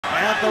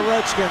and the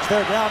Redskins.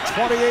 They're down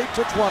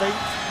 28-20.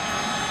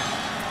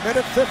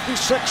 Minute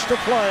 56 to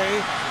play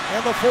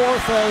in the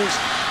fourth as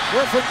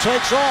Griffin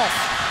takes off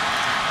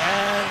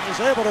and is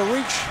able to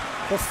reach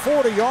the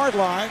 40-yard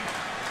line.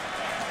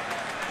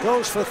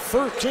 Goes for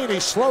 13.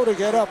 He's slow to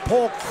get up.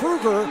 Paul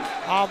Kruger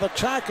on the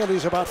tackle.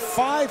 He's about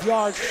 5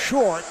 yards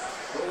short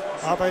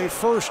of a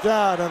first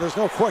down, and there's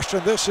no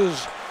question this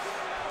is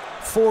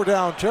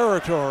 4-down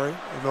territory.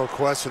 No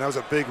question. That was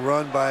a big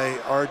run by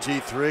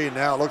RG3, and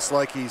now it looks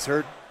like he's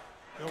hurt.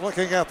 You're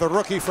looking at the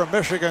rookie from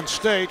Michigan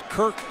State,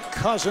 Kirk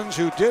Cousins,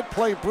 who did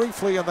play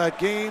briefly in that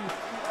game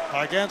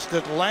against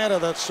Atlanta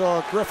that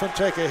saw Griffin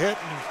take a hit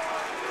and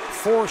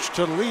forced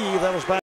to leave. That was back